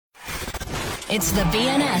It's the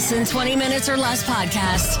BNS in 20 Minutes or Less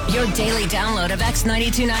podcast. Your daily download of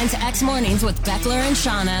X92.9's X Mornings with Beckler and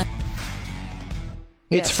Shauna.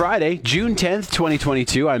 It's Friday, June 10th,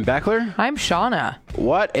 2022. I'm Beckler. I'm Shauna.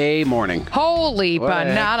 What a morning. Holy What a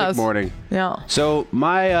bananas. hectic morning. Yeah. So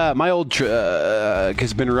my old truck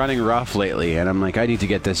has been running rough lately, and I'm like, I need to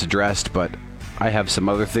get this addressed, but I have some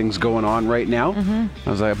other things going on right now. I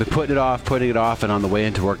was like, I've been putting it off, and on the way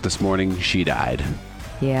into work this morning, she died.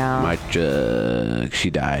 Yeah.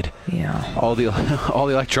 She died. Yeah. All the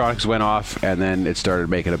electronics went off, and then it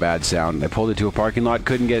started making a bad sound. I pulled it to a parking lot,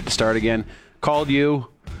 couldn't get it to start again. Called you,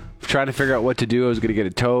 trying to figure out what to do. I was going to get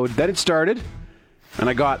it towed. Then it started, and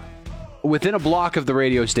I got within a block of the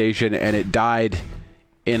radio station, and it died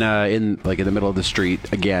in the middle of the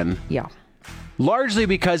street again. Yeah. Largely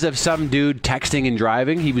because of some dude texting and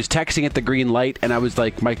driving. He was texting at the green light, and I was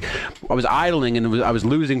like, I was idling, and I was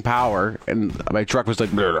losing power, and my truck was like,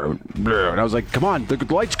 blur, blur, and I was like, come on, the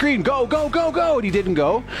light's green, go, go, go, go, and he didn't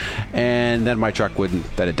go, and then my truck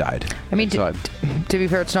wouldn't. Then it died. I mean, to be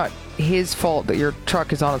fair, it's not his fault that your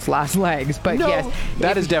truck is on its last legs, but no, yes,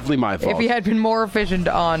 that is definitely my fault. If he had been more efficient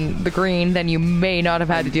on the green, then you may not have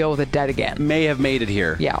had to deal with it dead again. May have made it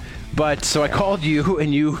here. Yeah. But so I called you,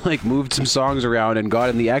 and you moved some songs around and got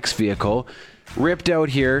in the X vehicle, ripped out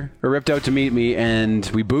to meet me, and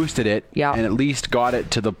we boosted it. Yeah. And at least got it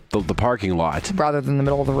to the parking lot rather than the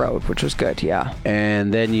middle of the road, which was good. Yeah.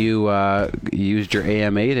 And then you used your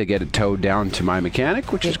AMA to get it towed down to my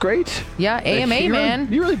mechanic, which is great. Yeah, AMA, man.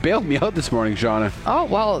 You really bailed me out this morning, Shauna. Oh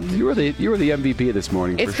well, you were the MVP this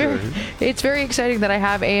morning. It's very exciting that I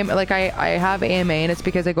have AMA. Like I have AMA, and it's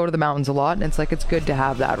because I go to the mountains a lot, and it's like it's good to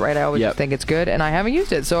have that, right? I always think it's good, and I haven't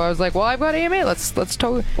used it, so I was like, well, I've got AMA. Let's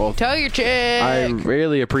tell your chick. I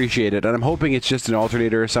really appreciate it, and I'm hoping it's just an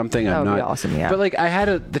alternator or something. That would be awesome, yeah.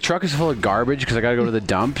 But the truck is full of garbage because I got to go to the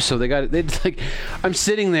dump. So I'm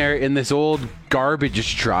sitting there in this old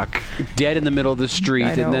garbage truck, dead in the middle of the street,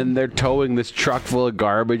 and then they're towing this truck full of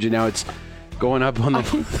garbage, and now it's going up on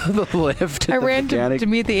the lift. I ran to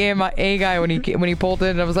meet the AMA guy when he pulled in,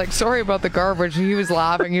 and I was like, sorry about the garbage. And he was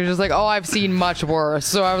laughing. He was just like, oh, I've seen much worse.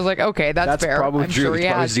 So I was like, okay, that's fair. Probably I'm true. Sure He's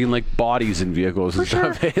probably seen bodies in vehicles and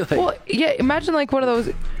stuff. Well, yeah, imagine one of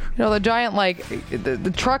those, the giant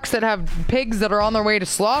the trucks that have pigs that are on their way to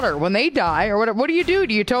slaughter. When they die or whatever, what do?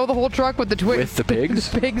 Do you tow the whole truck with the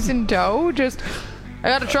pigs? The pigs in tow? I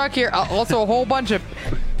got a truck here. Also a whole bunch of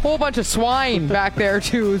swine back there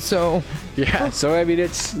too. So yeah. So I mean,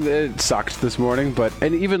 it sucked this morning,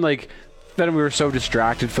 and even then we were so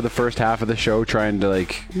distracted for the first half of the show trying to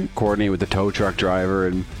coordinate with the tow truck driver,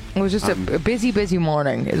 and it was just a busy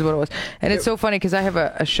morning is what it was. And it's so funny because I have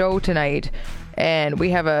a show tonight, and we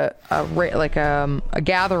have a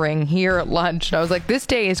gathering here at lunch, and I was like, this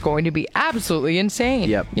day is going to be absolutely insane.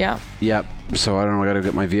 Yep. So I don't know, I gotta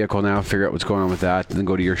get my vehicle now, figure out what's going on with that, and then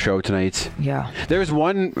go to your show tonight. Yeah. There was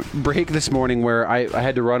one break this morning where I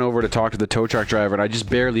had to run over to talk to the tow truck driver, and I just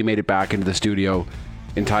barely made it back into the studio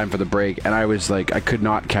in time for the break, and I was I could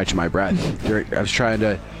not catch my breath. I was trying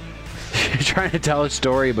to tell a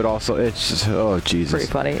story, but also it's just, oh Jesus,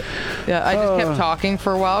 pretty funny. Yeah, I just kept talking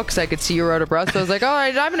for a while because I could see you were out of breath. So I was like, all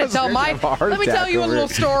right, I'm going to tell let me tell you a little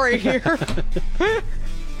story here.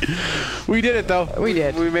 We did it though. We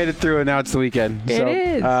did. We made it through, and now it's the weekend. It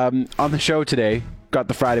is. On the show today, got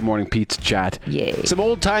the Friday morning pizza chat. Yay. Some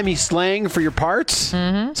old timey slang for your parts.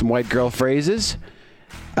 Mm-hmm. Some white girl phrases.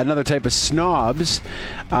 Another type of snobs.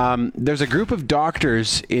 There's a group of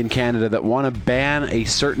doctors in Canada that want to ban a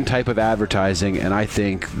certain type of advertising, and I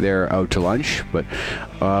think they're out to lunch. But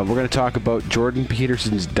we're going to talk about Jordan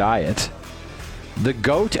Peterson's diet, the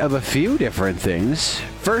goat of a few different things.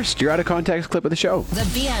 First, your out of context clip of the show. The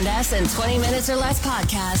BNS in 20 Minutes or Less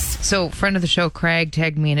podcast. So, friend of the show, Craig,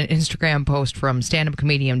 tagged me in an Instagram post from stand-up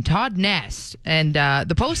comedian Todd Ness, and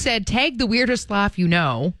the post said, "Tag the weirdest laugh you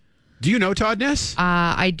know." Do you know Todd Ness?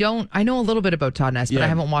 I don't. I know a little bit about Todd Ness, but Yeah. I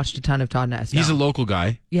haven't watched a ton of Todd Ness. He's a local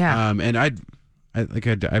guy. Yeah. And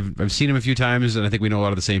I've seen him a few times, and I think we know a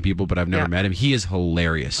lot of the same people, but I've never met him. He is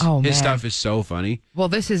hilarious. Oh, his man. stuff is so funny. Well,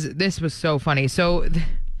 this was so funny. So,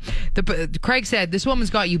 Craig said, "This woman's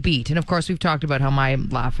got you beat," and of course, we've talked about how my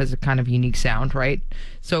laugh has a kind of unique sound, right?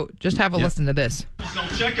 So, just have a listen to this.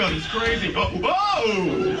 Self-checkout is crazy. Oh,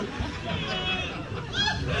 whoa!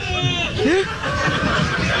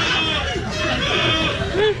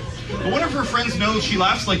 I wonder if her friends know she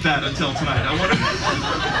laughs like that until tonight. I wonder.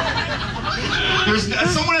 There's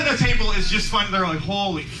someone at the table is just finding. They're like,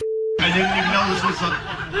 "Holy, I didn't even know this was a."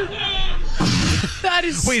 That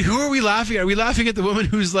is. Wait, who are we laughing at? Are we laughing at the woman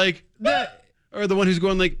who's like, or the one who's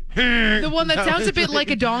going like? The one that sounds a bit like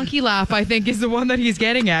a donkey laugh, I think, is the one that he's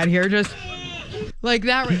getting at here. Just. Like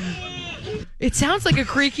that. It sounds like a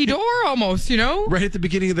creaky door almost, you know? Right at the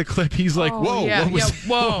beginning of the clip, he's like, whoa,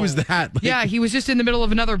 what was that? Like, yeah, he was just in the middle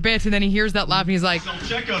of another bit, and then he hears that laugh, and he's like...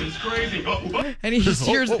 Self-checkout is crazy. Oh, what? And he just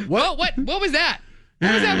hears... What was that?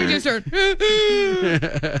 What was that we just heard?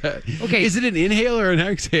 Okay. Is it an inhale or an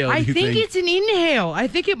exhale? I think it's an inhale. I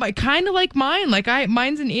think it might kind of like mine. Like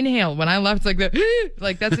mine's an inhale. When I left, it's like the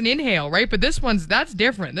like that's an inhale, right? But this that's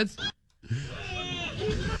different. That's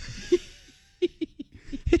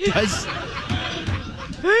it does.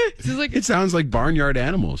 This is like It sounds like barnyard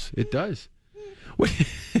animals. It does. Wait,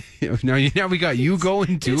 now we got you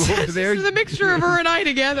going too over there. This is a mixture of her and I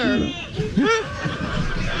together.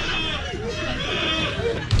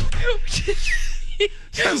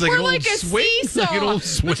 Sounds like We're an like old a swing, seesaw like an old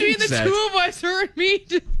swing between the set. two of us, her and me.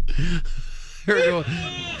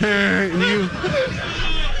 And you.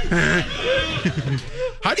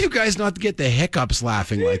 How do you guys not get the hiccups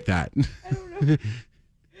laughing like that? I don't know.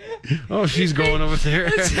 Oh, she's going over there.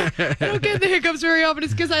 I don't get the hiccups very often.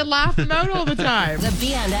 It's because I laugh them out all the time. The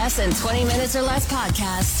BNS in 20 Minutes or Less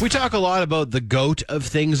podcast. We talk a lot about the GOAT of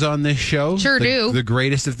things on this show. Sure do. The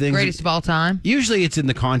greatest of things. Greatest of all time. Usually it's in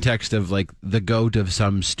the context of like the GOAT of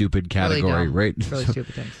some stupid category, dumb. right? Really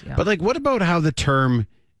stupid things, yeah. But like, what about how the term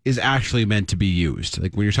is actually meant to be used?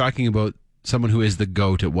 Like when you're talking about someone who is the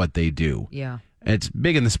GOAT at what they do. Yeah. It's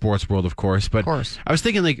big in the sports world, of course, but I was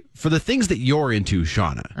thinking, like, for the things that you're into,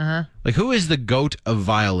 Shauna, like, who is the GOAT of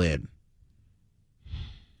violin?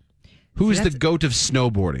 Who is the GOAT of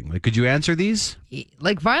snowboarding? Like, could you answer these?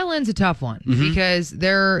 Like, violin's a tough one because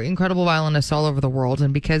they're incredible violinists all over the world,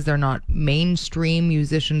 and because they're not mainstream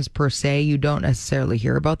musicians per se, you don't necessarily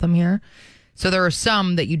hear about them here. So there are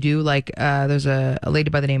some that you do, like, there's a lady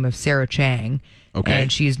by the name of Sarah Chang. Okay.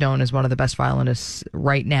 And she's known as one of the best violinists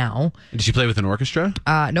right now. Did she play with an orchestra?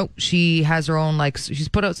 Nope. She has her own, like, she's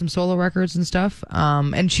put out some solo records and stuff.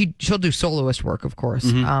 And she'll do soloist work, of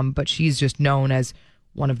course. But she's just known as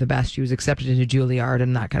one of the best. She was accepted into Juilliard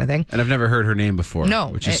and that kind of thing. And I've never heard her name before. No.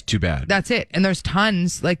 Which is too bad. That's it. And there's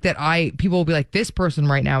tons like that people will be like, this person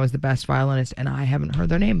right now is the best violinist. And I haven't heard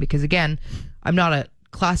their name because, again, I'm not a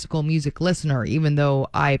classical music listener, even though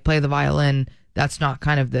I play the violin. That's not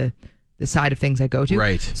kind of the side of things I go to.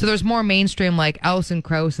 Right. So there's more mainstream, like Alison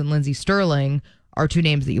Krauss and Lindsey Sterling are two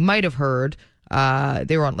names that you might have heard.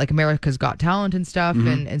 They were on like America's Got Talent and stuff.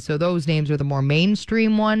 And so those names are the more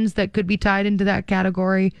mainstream ones that could be tied into that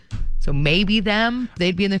category. So maybe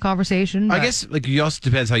they'd be in the conversation. I guess like it also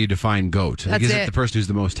depends how you define GOAT. Like, is it the person who's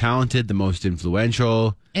the most talented, the most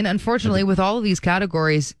influential? And unfortunately, with all of these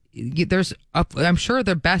categories, I'm sure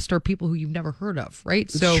the best are people who you've never heard of, right?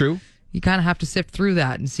 It's true. You kind of have to sift through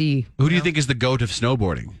that and see. Who do you think is the GOAT of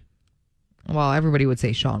snowboarding? Well, everybody would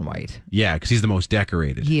say Shaun White. Yeah, because he's the most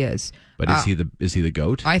decorated. He is. But is he the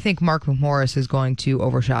GOAT? I think Mark McMorris is going to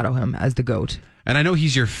overshadow him as the GOAT. And I know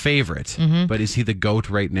he's your favorite, but is he the GOAT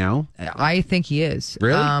right now? I think he is.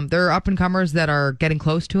 Really? There are up-and-comers that are getting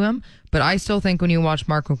close to him, but I still think when you watch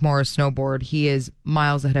Mark McMorris snowboard, he is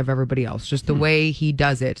miles ahead of everybody else. Just the way he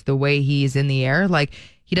does it, the way he's in the air. Like,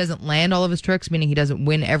 he doesn't land all of his tricks, meaning he doesn't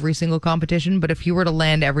win every single competition, but if he were to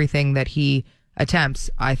land everything that he attempts,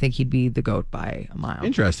 I think he'd be the GOAT by a mile.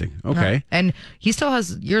 Interesting. Okay. And he still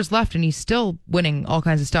has years left, and he's still winning all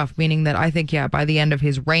kinds of stuff, meaning that I think, by the end of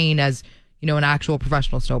his reign as, an actual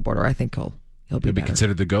professional snowboarder, I think he'll be better.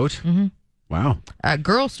 Considered the GOAT? Mm-hmm. Wow.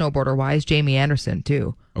 Girl snowboarder-wise, Jamie Anderson,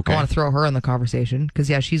 too. Okay. I want to throw her in the conversation, because,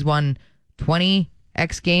 she's won 20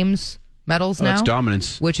 X Games medals now. That's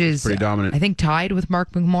dominance. Which is pretty dominant. I think tied with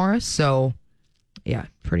Mark McMorris, so... Yeah,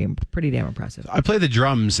 pretty damn impressive. I play the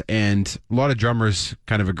drums, and a lot of drummers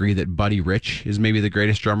kind of agree that Buddy Rich is maybe the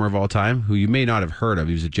greatest drummer of all time, who you may not have heard of.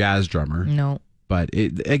 He was a jazz drummer. No. But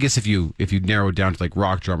I guess if you narrow it down to like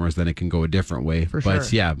rock drummers, then it can go a different way. But sure.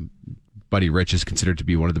 Yeah, Buddy Rich is considered to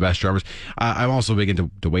be one of the best drummers. I'm also big into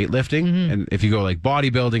weightlifting, and if you go like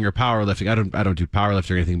bodybuilding or powerlifting, I don't do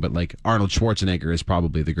powerlifting or anything, but like Arnold Schwarzenegger is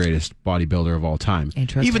probably the greatest bodybuilder of all time.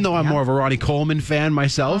 Interesting. Even though I'm more of a Ronnie Coleman fan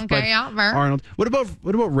myself, but Arnold. What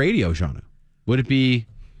about radio, Shauna? Would it be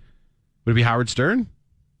Howard Stern?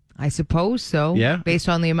 I suppose so. Yeah. Based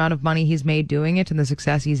on the amount of money he's made doing it and the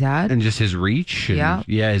success he's had. And just his reach. And,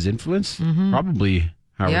 his influence. Probably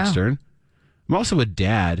Howard Stern. I'm also a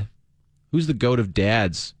dad. Who's the GOAT of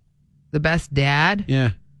dads? The best dad?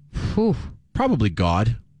 Yeah. Whew. Probably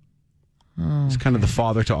God. He's kind of the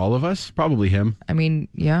father to all of us. Probably him. I mean,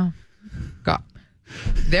 yeah. God.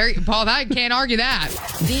 There, Paul, I can't argue that.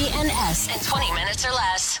 BNS in 20 minutes or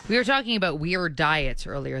less. We were talking about weird diets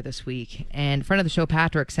earlier this week, and friend of the show,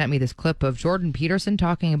 Patrick, sent me this clip of Jordan Peterson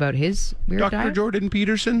talking about his weird diet. Dr. Jordan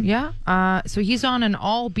Peterson? Yeah. So he's on an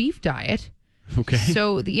all-beef diet. Okay.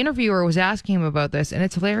 So the interviewer was asking him about this, and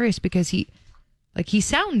it's hilarious because he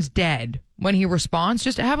sounds dead when he responds.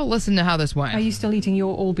 Just have a listen to how this went. Are you still eating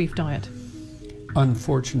your all beef diet?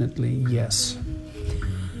 Unfortunately, yes.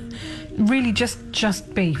 Really,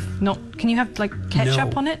 just beef? Not? Can you have like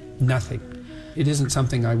ketchup No, on it? Nothing. It isn't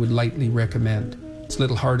something I would lightly recommend. It's a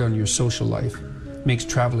little hard on your social life. Makes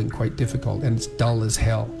traveling quite difficult, and it's dull as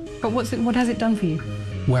hell. But what has it done for you?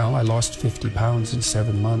 Well, I lost 50 pounds in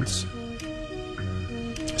 7 months.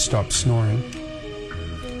 Stopped snoring.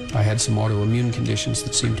 I had some autoimmune conditions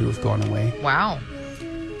that seem to have gone away. Wow.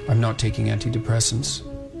 I'm not taking antidepressants.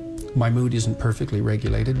 My mood isn't perfectly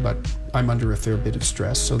regulated, but I'm under a fair bit of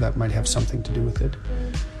stress, so that might have something to do with it.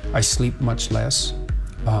 I sleep much less.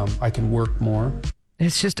 I can work more.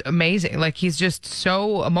 It's just amazing. Like, he's just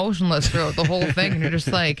so emotionless throughout the whole thing. And you're just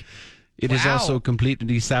like, It has wow. also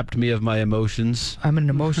completely sapped me of my emotions. I'm an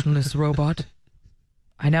emotionless robot.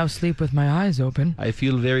 I now sleep with my eyes open. I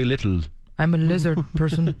feel very little. I'm a lizard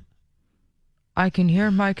person. I can hear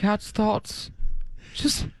my cat's thoughts.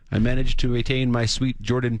 Just... I managed to retain my sweet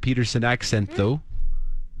Jordan Peterson accent, though.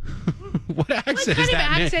 What accent is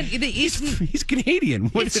that, man? accent? He's Canadian.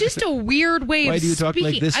 What It's is just it? a weird way Why of do you talk like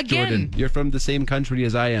speaking. this, Again, Jordan? You're from the same country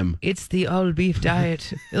as I am. it's the all beef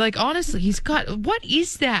diet. Like, honestly, he's got... What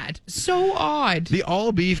is that? So odd. The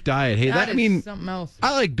all beef diet. Hey, That I is mean, something else.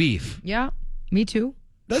 I like beef. Yeah, me too.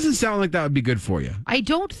 Doesn't sound like that would be good for you. I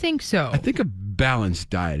don't think so. I think a balanced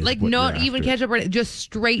diet is Like, what not you're even after. ketchup, or just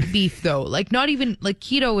straight beef, though. Like, not even... Like,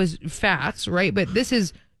 keto is fats, right? But this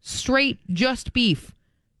is straight, just beef.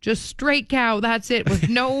 Just straight cow, that's it, with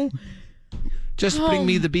no... Just bring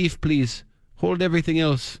me the beef, please. Hold everything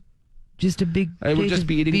else. Just a big... I will cage just of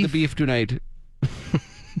be eating the beef tonight.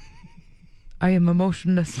 I am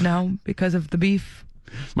emotionless now because of the beef.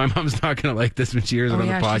 My mom's not going to like this when she hears it on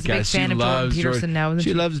the podcast. She's a big fan of Jordan Peterson now, isn't She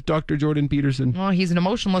she? loves Dr. Jordan Peterson. Well, he's an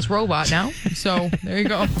emotionless robot now, so there you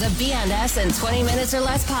go. The BNS in 20 Minutes or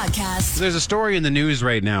Less podcast. There's a story in the news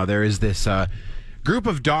right now. There is this group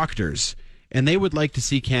of doctors, and they would like to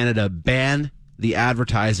see Canada ban the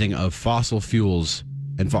advertising of fossil fuels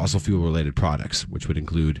and fossil fuel-related products, which would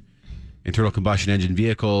include internal combustion engine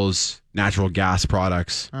vehicles, natural gas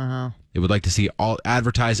products. They would like to see all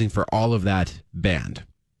advertising for all of that banned.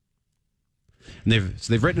 And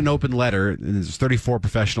they've written an open letter, and there's 34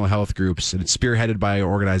 professional health groups, and it's spearheaded by an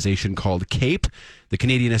organization called CAPE, the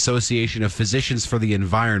Canadian Association of Physicians for the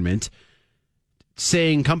Environment,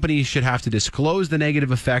 saying companies should have to disclose the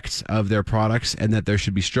negative effects of their products and that there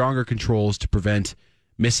should be stronger controls to prevent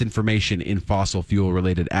misinformation in fossil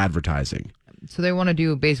fuel-related advertising. So they want to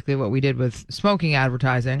do basically what we did with smoking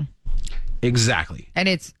advertising. Exactly. And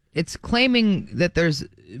it's claiming that there's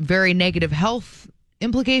very negative health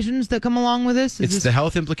implications that come along with this. It's the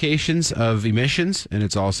health implications of emissions, and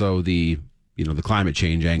it's also the climate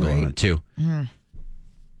change angle on it too.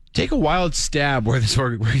 Take a wild stab where you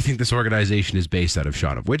think this organization is based out of,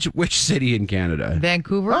 Shauna. Which city in Canada?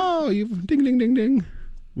 Vancouver. Oh, you ding ding ding ding.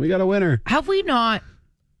 We got a winner. Have we not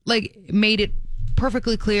made it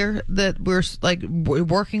perfectly clear that we're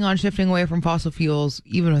working on shifting away from fossil fuels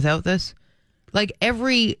even without this? Like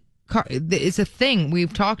it's a thing.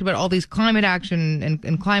 We've talked about all these climate action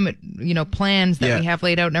and climate, plans that we have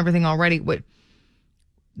laid out and everything already.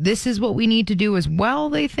 This is what we need to do as well,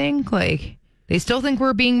 they think? They still think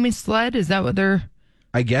we're being misled? Is that what they're...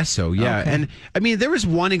 I guess so, yeah. Okay. And I mean, there was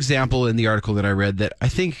one example in the article that I read that I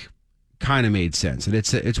think kind of made sense. And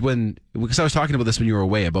it's because I was talking about this when you were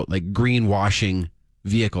away, about greenwashing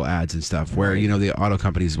vehicle ads and stuff, where, the auto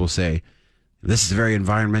companies will say, this is a very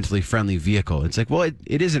environmentally friendly vehicle. It's like, well,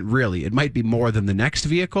 it isn't really. It might be more than the next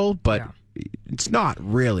vehicle, but it's not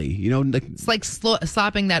really. It's like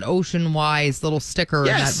slapping that ocean-wise little sticker,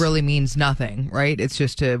 Yes. and that really means nothing, right? It's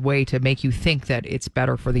just a way to make you think that it's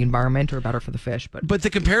better for the environment or better for the fish. But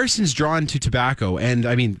the comparison's drawn to tobacco, and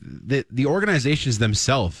I mean, the organizations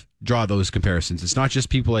themselves draw those comparisons. It's not just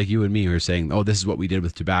people like you and me who are saying, oh, this is what we did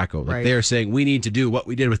with tobacco. Right. They're saying we need to do what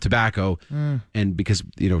we did with tobacco, and because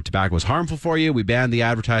tobacco is harmful for you, we banned the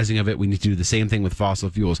advertising of it. We need to do the same thing with fossil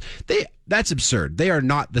fuels. That's absurd. They are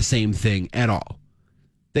not the same thing at all.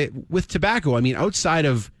 With tobacco, I mean, outside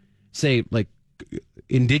of, say,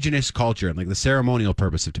 indigenous culture and the ceremonial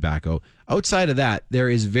purpose of tobacco, outside of that, there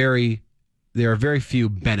are very few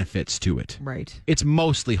benefits to it. right, It's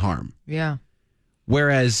mostly harm. yeah.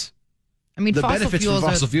 Whereas I mean, the fossil benefits fuels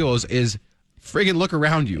from fossil fuels is friggin' look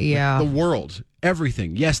around you. Yeah. The world,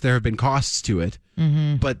 everything. Yes, there have been costs to it,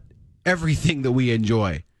 but everything that we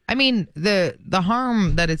enjoy. I mean, the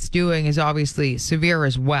harm that it's doing is obviously severe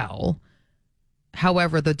as well.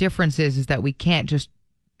 However, the difference is that we can't just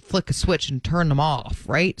flick a switch and turn them off,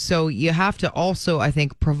 right? So you have to also, I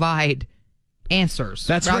think, provide answers.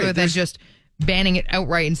 That's rather right. than just banning it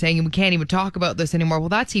outright and saying we can't even talk about this anymore. Well,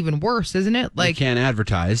 that's even worse, isn't it? Like, you can't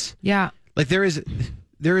advertise. Yeah. Like there is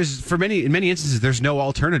in many instances there's no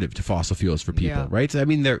alternative to fossil fuels for people, right? I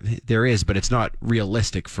mean there is, but it's not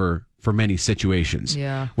realistic for many situations.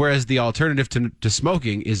 Yeah. Whereas the alternative to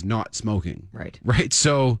smoking is not smoking. Right. Right.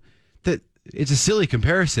 So that it's a silly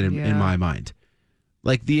comparison in my mind.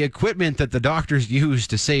 Like the equipment that the doctors use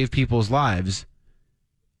to save people's lives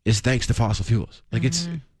is thanks to fossil fuels. Like it's.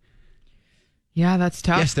 Yeah, that's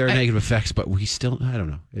tough. Yes, there are negative effects, but we still, I don't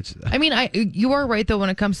know. I mean, you are right, though, when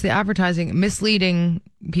it comes to the advertising. Misleading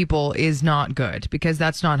people is not good because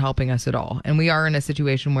that's not helping us at all. And we are in a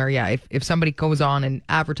situation where, if somebody goes on and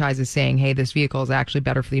advertises saying, hey, this vehicle is actually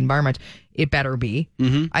better for the environment, it better be.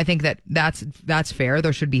 Mm-hmm. I think that's fair.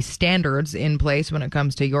 There should be standards in place when it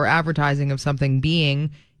comes to your advertising of something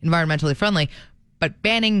being environmentally friendly. But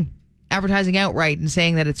banning advertising outright and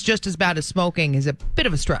saying that it's just as bad as smoking is a bit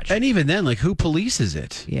of a stretch. And even then, like, who polices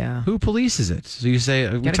it? Yeah. Who polices it? So you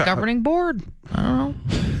say... Get a governing board. I don't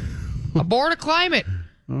know. A board of climate.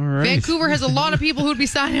 All right. Vancouver has a lot of people who'd be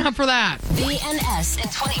signing up for that. BNS in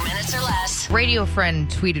 20 minutes or less. Radio friend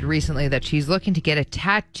tweeted recently that she's looking to get a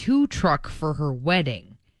tattoo truck for her wedding.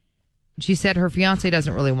 She said her fiance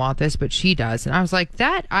doesn't really want this, but she does. And I was like,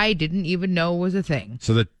 that I didn't even know was a thing.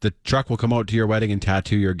 So the truck will come out to your wedding and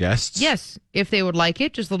tattoo your guests? Yes, if they would like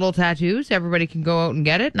it, just little tattoos. Everybody can go out and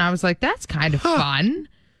get it. And I was like, that's kind of fun.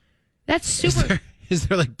 That's super. Is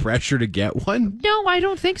there like pressure to get one? No, I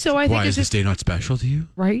don't think so. I think Why, it's is this day not special to you?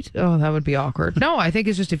 Right? Oh, that would be awkward. No, I think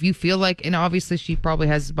it's just if you feel like, and obviously she probably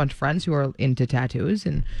has a bunch of friends who are into tattoos,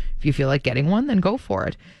 and if you feel like getting one, then go for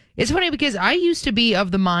it. It's funny because I used to be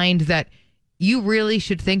of the mind that you really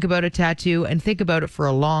should think about a tattoo and think about it for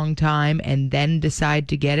a long time and then decide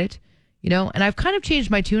to get it, you know? And I've kind of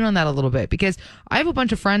changed my tune on that a little bit because I have a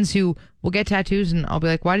bunch of friends who will get tattoos and I'll be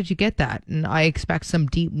like, why did you get that? And I expect some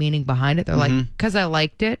deep meaning behind it. They're like, because I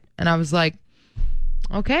liked it. And I was like,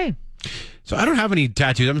 okay. So I don't have any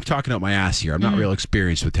tattoos. I'm talking out my ass here. I'm not real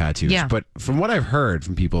experienced with tattoos. Yeah. But from what I've heard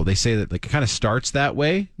from people, they say that like it kind of starts that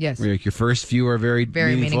way. Yes. Where like your first few are very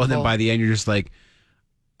meaningful. And then by the end, you're just like,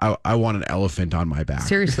 I want an elephant on my back.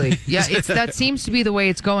 Seriously. Yeah, that seems to be the way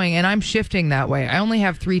it's going. And I'm shifting that way. I only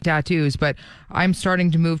have 3 tattoos, but I'm starting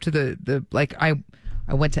to move to the like I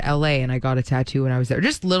went to LA and I got a tattoo when I was there.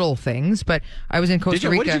 Just little things, but I was in Costa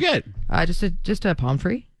Rica. What did you get? Just a palm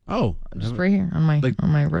tree. Oh, just right here on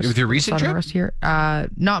my wrist. With your recent trip? Wrist here.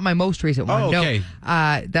 Not my most recent one. Oh, okay.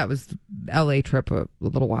 No, that was LA trip a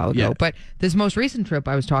little while ago. Yeah. But this most recent trip,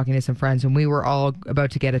 I was talking to some friends and we were all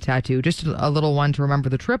about to get a tattoo, just a little one to remember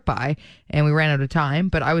the trip by. And we ran out of time,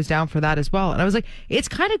 but I was down for that as well. And I was like, it's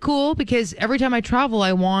kind of cool because every time I travel,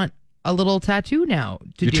 I want a little tattoo now.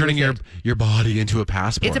 You're turning your body into a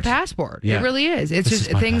passport. It's a passport. Yeah. It really is. It's just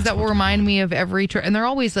things that will remind me of every trip, and they're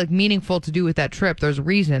always like meaningful to do with that trip. There's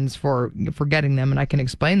reasons for getting them, and I can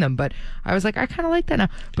explain them. But I was like, I kind of like that now.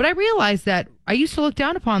 But I realized that I used to look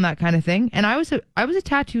down upon that kind of thing, and I was a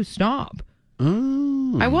tattoo snob.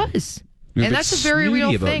 I was. You're and that's a very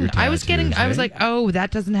real thing. I was tattoos, like, oh, that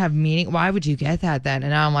doesn't have meaning. Why would you get that then? And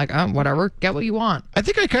now I'm like, oh, whatever. Get what you want. I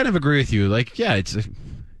think I kind of agree with you. Like, yeah,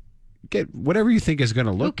 get whatever you think is going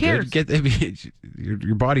to look good.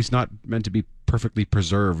 Your body's not meant to be perfectly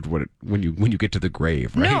preserved when you get to the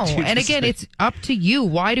grave, right? No, and again, it's up to you.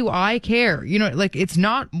 Why do I care? You know, like it's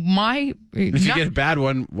not my. If you get a bad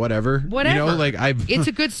one, whatever. You know, like it's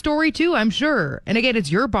a good story too, I'm sure. And again,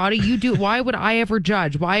 it's your body. You do. Why would I ever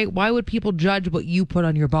judge? Why would people judge what you put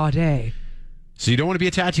on your body? So you don't want to be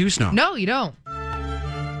a tattoo snob? No, you don't.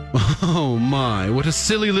 Oh my, what a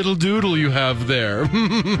silly little doodle you have there.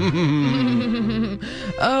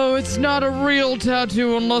 Oh, it's not a real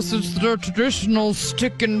tattoo unless it's the traditional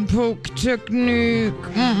stick and poke technique.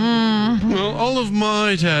 Well, all of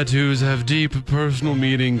my tattoos have deep personal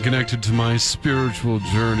meaning connected to my spiritual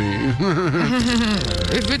journey.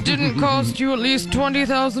 If it didn't cost you at least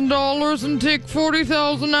 $20,000 and take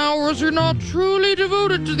 40,000 hours, you're not truly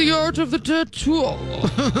devoted to the art of the tattoo.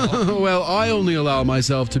 Well, I only allow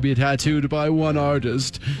myself to be tattooed by one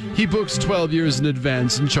artist. He books 12 years in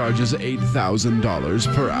advance and charges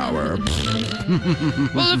 $8,000 per hour.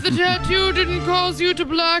 Well, if the tattoo didn't cause you to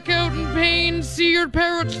black out in pain, see your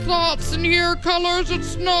parrot's thoughts, and hear colors,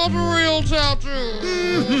 it's not a real tattoo.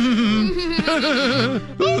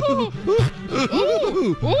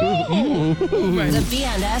 The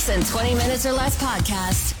BNS in 20 minutes or less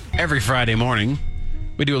podcast. Every Friday morning,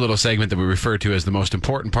 We do a little segment that we refer to as the most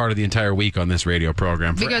important part of the entire week on this radio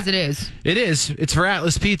program. Because it is. It is. It's for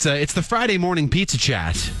Atlas Pizza. It's the Friday morning pizza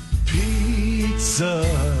chat. Pizza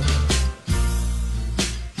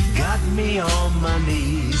got me on my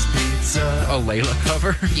knees. Pizza. A Layla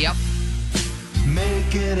cover? Yep.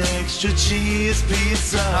 Make it extra cheese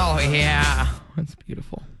pizza. Oh, yeah. That's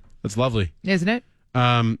beautiful. That's lovely. Isn't it?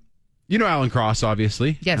 You know Alan Cross,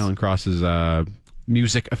 obviously. Yes. Alan Cross is a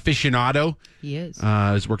music aficionado. He is.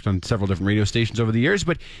 Has worked on several different radio stations over the years,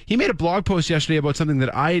 but he made a blog post yesterday about something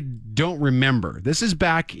that I don't remember. This is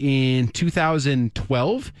back in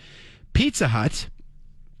 2012. Pizza Hut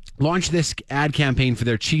launched this ad campaign for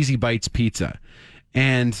their Cheesy Bites pizza.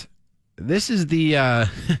 And this is the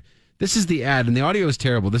this is the ad, and the audio is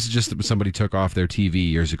terrible. This is just what somebody took off their TV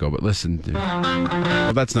years ago, but listen.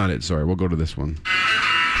 Well, that's not it. Sorry, we'll go to this one.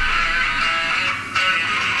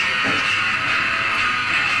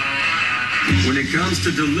 When it comes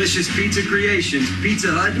to delicious pizza creations,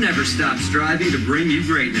 Pizza Hut never stops striving to bring you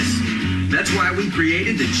greatness. That's why we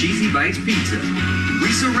created the Cheesy Bites Pizza.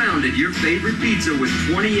 We surrounded your favorite pizza with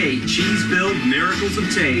 28 cheese-filled miracles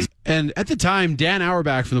of taste. And at the time, Dan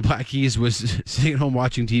Auerbach from the Black Keys was sitting at home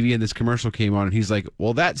watching TV, and this commercial came on, and he's like,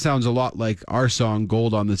 well, that sounds a lot like our song,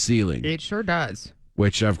 Gold on the Ceiling. It sure does.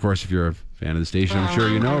 Which, of course, if you're a fan of the station, I'm sure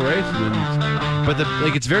you know, right? But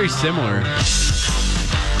it's very similar.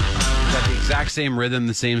 Got the exact same rhythm,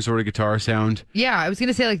 the same sort of guitar sound. Yeah, I was going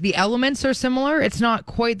to say, like, the elements are similar. It's not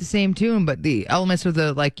quite the same tune, but the elements of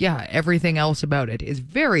the, everything else about it is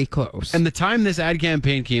very close. And the time this ad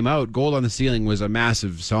campaign came out, Gold on the Ceiling was a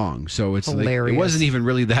massive song. So it's hilarious. It wasn't even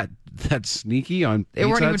really that sneaky on They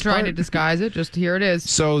weren't even trying part. to disguise it, just here it is.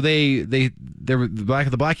 So the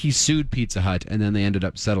Black Keys sued Pizza Hut, and then they ended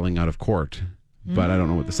up settling out of court. But I don't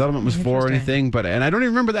know what the settlement was for or anything. And I don't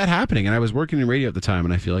even remember that happening. And I was working in radio at the time,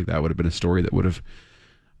 and I feel like that would have been a story that would have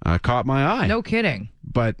caught my eye. No kidding.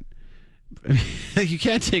 But you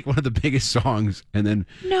can't take one of the biggest songs and then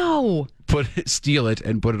steal it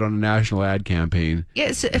and put it on a national ad campaign.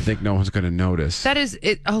 Yes, I think no one's going to notice. That is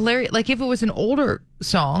hilarious. Like if it was an older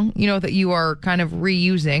song, that you are kind of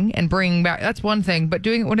reusing and bringing back, that's one thing. But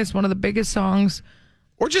doing it when it's one of the biggest songs.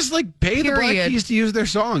 Or just pay the Black Keys to use their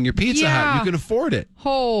song. Your Pizza Hut, you can afford it.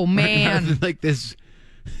 Oh man! Rather than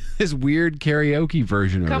this weird karaoke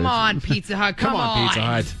version of it. Come on, Pizza Hut! Come on, Pizza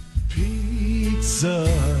Hut! Pizza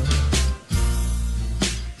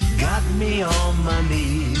got me on my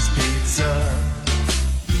knees. Pizza.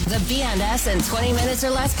 The BNS in 20 Minutes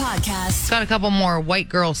or Less podcast. Got a couple more white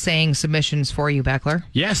girl saying submissions for you, Beckler.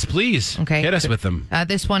 Yes, please. Okay, hit us with them.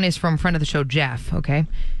 This one is from friend of the show, Jeff. Okay.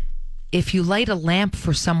 If you light a lamp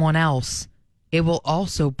for someone else, it will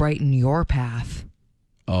also brighten your path.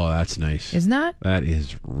 Oh, that's nice. Isn't that? That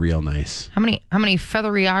is real nice. How many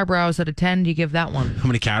feathery eyebrows out of 10 do you give that one? How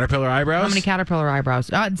many caterpillar eyebrows? How many caterpillar eyebrows?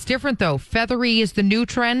 It's different, though. Feathery is the new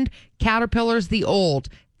trend. Caterpillar's the old.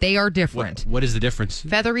 They are different. What is the difference?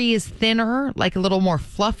 Feathery is thinner, like a little more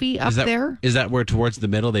fluffy up there. Is that where towards the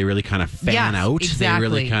middle they really kind of fan out? Exactly. They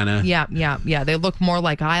really kind of... Yeah. They look more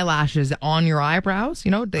like eyelashes on your eyebrows. They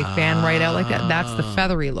fan right out like that. That's the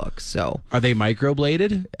feathery look. So, are they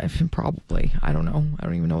microbladed? Probably. I don't know. I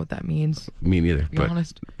don't even know what that means. Me neither. To be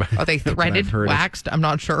honest. Are they threaded, waxed? I'm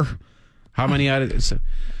not sure. How many out of... So,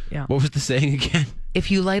 yeah. What was the saying again? If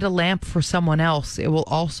you light a lamp for someone else, it will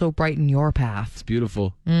also brighten your path. It's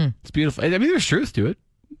beautiful. It's beautiful. I mean, there's truth to it.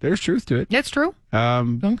 There's truth to it. That's true.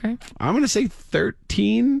 Okay. I'm going to say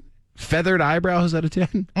 13 feathered eyebrows out of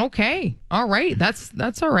 10. Okay. All right. That's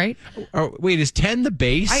all right. Oh, wait, is 10 the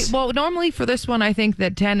base? Well, normally for this one, I think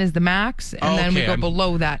that 10 is the max, and then we go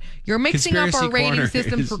below that. You're mixing up our rating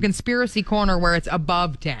system for Conspiracy Corner where it's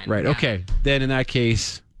above 10. Right. Yeah. Okay. Then in that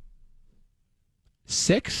case,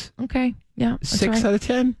 6? Okay. Yeah. 6 out of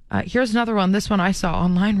 10? Here's another one. This one I saw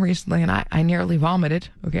online recently, and I nearly vomited.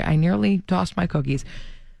 Okay. I nearly tossed my cookies.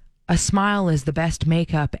 A smile is the best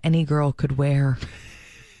makeup any girl could wear.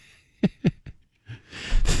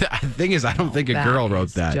 The thing is, I don't think a girl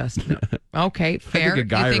wrote that. Okay, fair.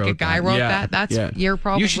 I think a guy wrote that? You're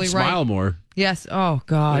probably right. You should smile more. Yes. Oh,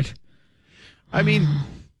 God. I mean,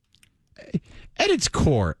 at its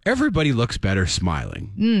core, everybody looks better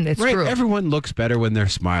smiling. It's true. Everyone looks better when they're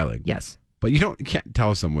smiling. Yes. But you can't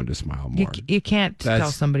tell someone to smile more. You can't tell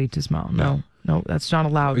somebody to smile. No, that's not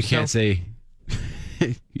allowed. You can't say...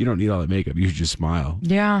 You don't need all that makeup. You should just smile.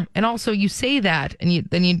 Yeah, and also you say that, and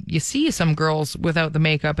then you see some girls without the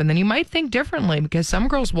makeup, and then you might think differently because some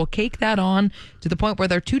girls will cake that on to the point where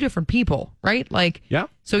they're two different people, right?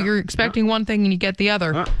 So you're expecting one thing and you get the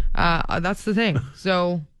other. That's the thing.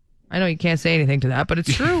 So I know you can't say anything to that, but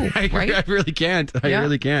it's true, right? I really can't. I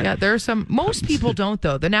really can't. Yeah, there are some. Most people don't,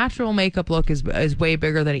 though. The natural makeup look is way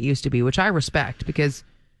bigger than it used to be, which I respect because,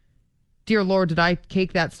 dear Lord, did I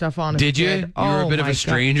cake that stuff on? Did you? You were a bit of a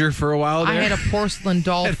stranger for a while there. I had a porcelain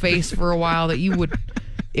doll face for a while that you would.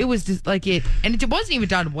 It was just like it, and it wasn't even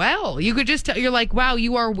done well. You could just tell. You're like, wow,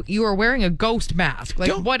 you are wearing a ghost mask. Like,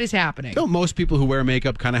 what is happening? Don't most people who wear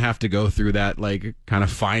makeup kind of have to go through that, like, kind of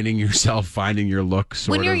finding yourself, finding your look?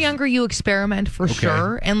 When you're younger, you experiment for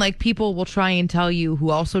sure, and like people will try and tell you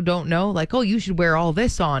who also don't know, like, oh, you should wear all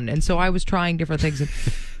this on. And so I was trying different things, and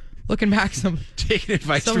looking back, taking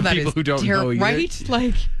advice from people who don't know either. Right?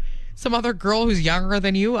 Like. Some other girl who's younger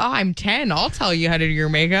than you. Oh, I'm 10. I'll tell you how to do your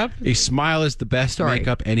makeup. A smile is the best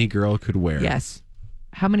makeup any girl could wear. Yes.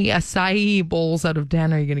 How many acai bowls out of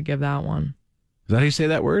 10 are you going to give that one? Is that how you say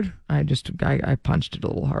that word? I punched it a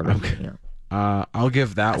little harder. Okay. I'll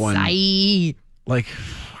give that acai. One. Like,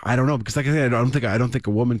 I don't know, because like I said, I don't think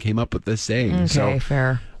a woman came up with this saying. Okay, so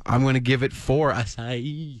fair. I'm going to give it 4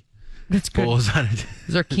 acai. That's good. Bowls on it.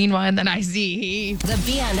 Is there quinoa and then I see the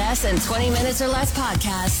BNS in 20 minutes or less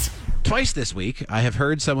podcast. Twice this week, I have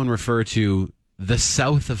heard someone refer to the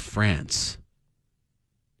south of France.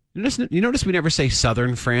 You notice we never say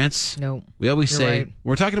southern France? No. We always say, right. when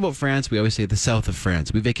we're talking about France, we always say the south of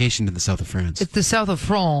France. We vacationed in the south of France. It's the south of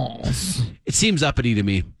France. It seems uppity to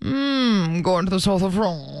me. Going to the south of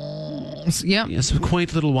France. Yep. Yes, a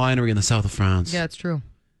quaint little winery in the south of France. Yeah, it's true.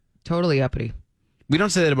 Totally uppity. We don't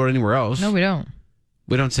say that about anywhere else. No, we don't.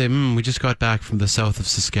 We don't say, we just got back from the south of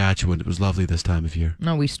Saskatchewan. It was lovely this time of year.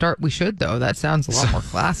 No, we should, though. That sounds a lot more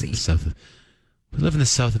classy. We live in the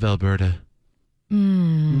south of Alberta.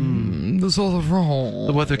 The south of France.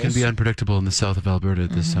 The weather can be unpredictable in the south of Alberta at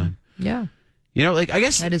this time. Yeah. You know, like, I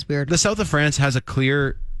guess that is weird. The south of France has a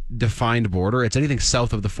clear, defined border. It's anything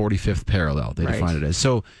south of the 45th parallel, they define it as.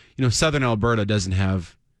 So, southern Alberta doesn't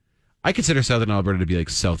have... I consider southern Alberta to be like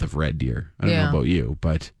south of Red Deer. I don't know about you,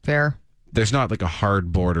 but... Fair. There's not like a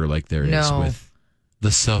hard border like there is with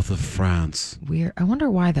the south of France. Weird. I wonder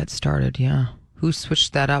why that started, yeah. Who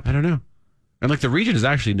switched that up? I don't know. And like the region is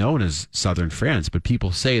actually known as southern France, but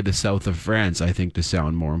people say the south of France, I think, to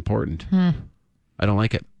sound more important. I don't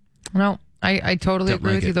like it. No, I totally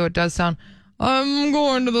agree with you, though it does sound, I'm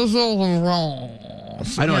going to the south of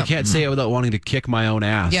France. I know, I can't say it without wanting to kick my own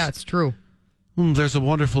ass. Yeah, it's true. There's a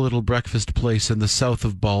wonderful little breakfast place in the south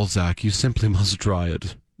of Balzac. You simply must try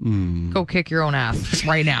it. Go kick your own ass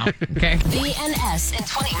right now, okay? BNS in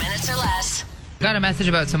 20 minutes or less. Got a message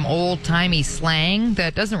about some old-timey slang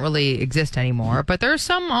that doesn't really exist anymore, but there's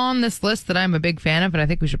some on this list that I'm a big fan of and I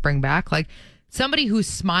think we should bring back. Like somebody who's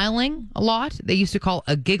smiling a lot, they used to call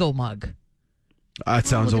a giggle mug. That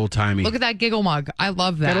sounds old-timey. Look at that giggle mug. I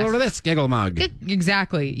love that. Get over this giggle mug.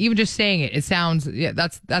 Exactly. Even just saying it sounds,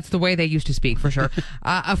 that's the way they used to speak for sure.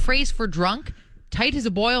 A phrase for drunk, tight as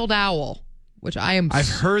a boiled owl. Which I've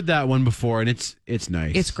heard that one before, and it's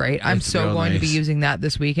nice. It's great. I'm so going to be using that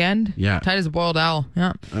this weekend. Yeah, tight as a boiled owl.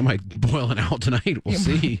 Yeah, I might boil an owl tonight. We'll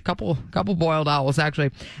see. couple boiled owls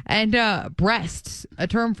actually, and breasts. A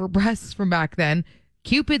term for breasts from back then.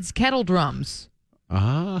 Cupid's kettle drums.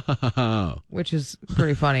 Oh. Which is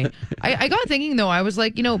pretty funny. I got thinking, though, I was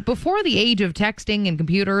like, before the age of texting and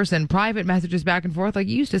computers and private messages back and forth, like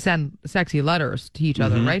you used to send sexy letters to each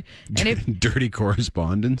other, right? And if dirty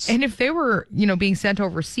correspondence. And if they were, being sent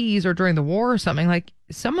overseas or during the war or something, like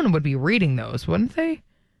someone would be reading those, wouldn't they?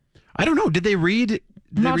 I don't know. Did they read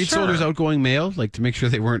soldiers' outgoing mail, like to make sure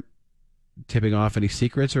they weren't tipping off any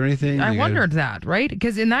secrets or anything? I wondered that, right?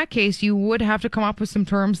 Because in that case, you would have to come up with some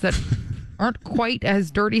terms that aren't quite as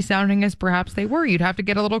dirty sounding as perhaps they were. You'd have to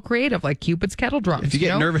get a little creative, like Cupid's kettle drums. If you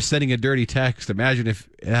get nervous sending a dirty text, imagine if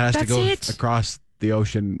it has to go across the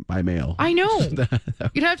ocean by mail. I know.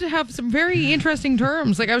 You'd have to have some very interesting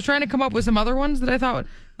terms. Like I was trying to come up with some other ones that I thought,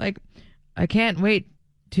 like, I can't wait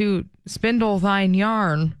to spindle thine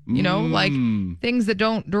yarn. Like things that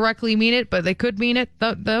don't directly mean it, but they could mean it.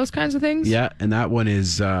 Those kinds of things. Yeah, and that one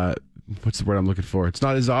is... what's the word I'm looking for? It's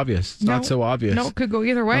not as obvious. It's not so obvious. No, it could go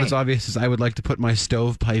either way. Not as obvious as I would like to put my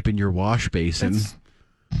stovepipe in your wash basin.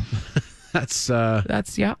 That's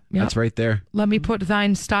That's right there. Let me put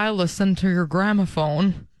thine stylus into your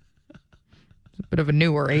gramophone. It's a bit of a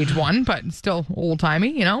newer age one, but still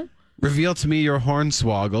old-timey, Reveal to me your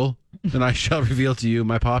hornswoggle, and I shall reveal to you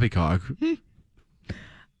my poppycock.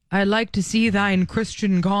 I like to see thine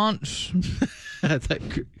Christian gaunch.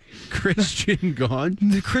 Christian gaunch?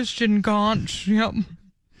 The Christian gaunch, yep.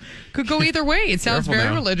 Could go either way. It sounds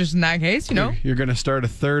very religious in that case, You're going to start a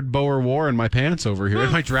third Boer War in my pants over here.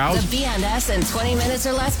 Am I drowsy? The BNS in 20 minutes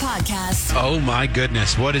or less podcast. Oh my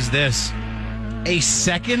goodness, what is this? A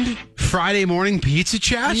second Friday morning pizza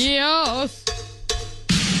chat? Yes.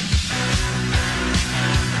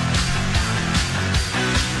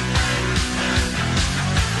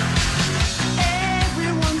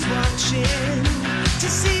 Everyone's watching to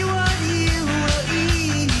see what you will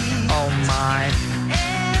eat. Oh my.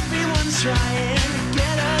 Everyone's trying to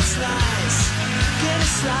get a slice. Get a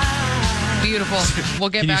slice. Beautiful. We'll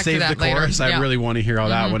get Can back you save to that the chorus? later. I really want to hear how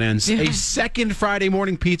that one ends. Yeah. A second Friday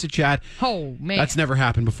morning pizza chat. Oh, man. That's never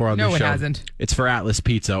happened before on No, the show. it hasn't. It's for Atlas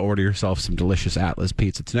Pizza. Order yourself some delicious Atlas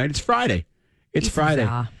Pizza tonight. It's Friday. It's Friday.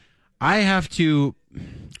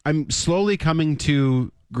 I'm slowly coming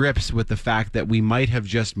to grips with the fact that we might have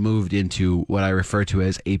just moved into what I refer to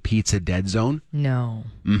as a pizza dead zone. No.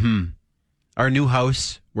 Our new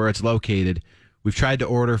house, where it's located, we've tried to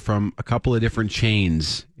order from a couple of different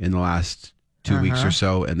chains in the last 2 weeks or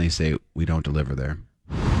so, and they say we don't deliver there.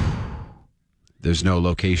 There's no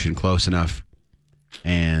location close enough,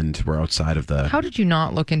 and we're outside of the... How did you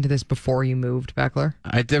not look into this before you moved, Beckler?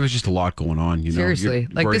 There was just a lot going on, you know. Seriously, You're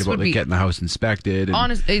like, worried this about would be- getting the house inspected and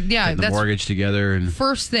yeah, getting the that's mortgage together. And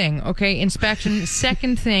first thing, okay, inspection.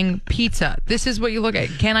 Second thing, pizza. This is what you look at.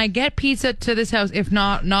 Can I get pizza to this house? If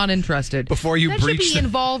not interested. Before you that breach should be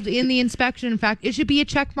involved in the inspection. In fact, it should be a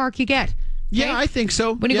check mark you get. yeah, okay? I think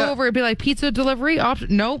so. When you Yeah. go over, it'd be like pizza delivery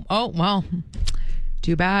option. No. Oh well,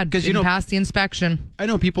 too bad. 'Cause, you Didn't know- pass the inspection. I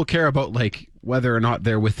know people care about like whether or not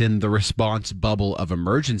they're within the response bubble of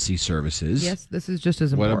emergency services. Yes, this is just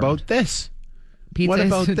as What important. about this? Pizza What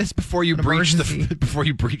about is this before you an breach emergency. before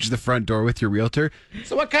you breach the front door with your realtor?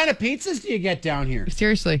 So what kind of pizzas do you get down here?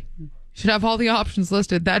 Seriously, should have all the options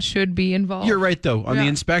listed. That should be involved. You're right, though. On the Yeah.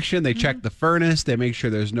 inspection, they check the furnace. They make sure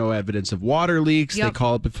there's no evidence of water leaks. They Yep.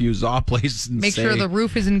 call up a few ZOP places and Make say, sure the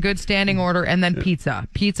roof is in good standing order, and then pizza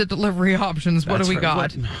delivery options. What That's do we right. got?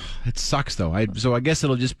 What- It sucks, though. So I guess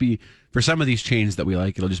it'll just be, for some of these chains that we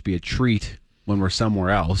like, it'll just be a treat when we're somewhere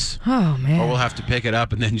else. Oh man! Or we'll have to pick it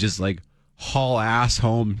up and then just like haul ass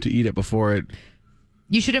home to eat it before it.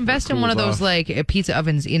 You should invest in one of cools those off. like pizza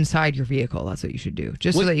ovens inside your vehicle. That's what you should do,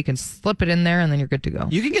 just Well- so that you can slip it in there and then you're good to go.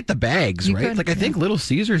 You can get the bags, You right? could, like I think Little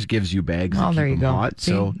Caesars gives you bags. Oh, that there keep you them go. Hot,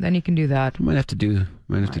 See, so then you can do that. I might have to do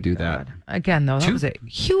that. Again, though, that Two- was a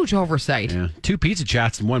huge oversight. Yeah, 2 pizza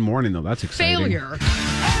chats in one morning though. That's exciting. Failure.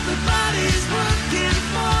 Everybody's working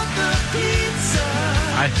for the pizza.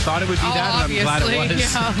 I thought it would be that, and I'm glad it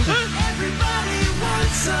was. Yeah. Everybody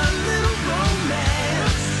wants a little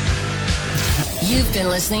romance. You've been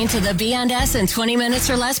listening to the B&S in 20 Minutes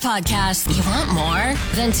or Less podcast. You want more?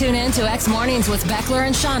 Then tune in to X Mornings with Beckler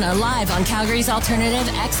and Shauna live on Calgary's alternative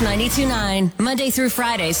X92.9. Monday through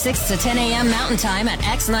Friday, 6 to 10 a.m. Mountain Time at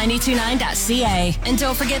x929.ca. And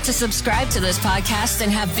don't forget to subscribe to this podcast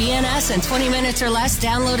and have B&S in 20 Minutes or Less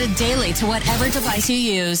downloaded daily to whatever device you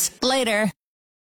use. Later.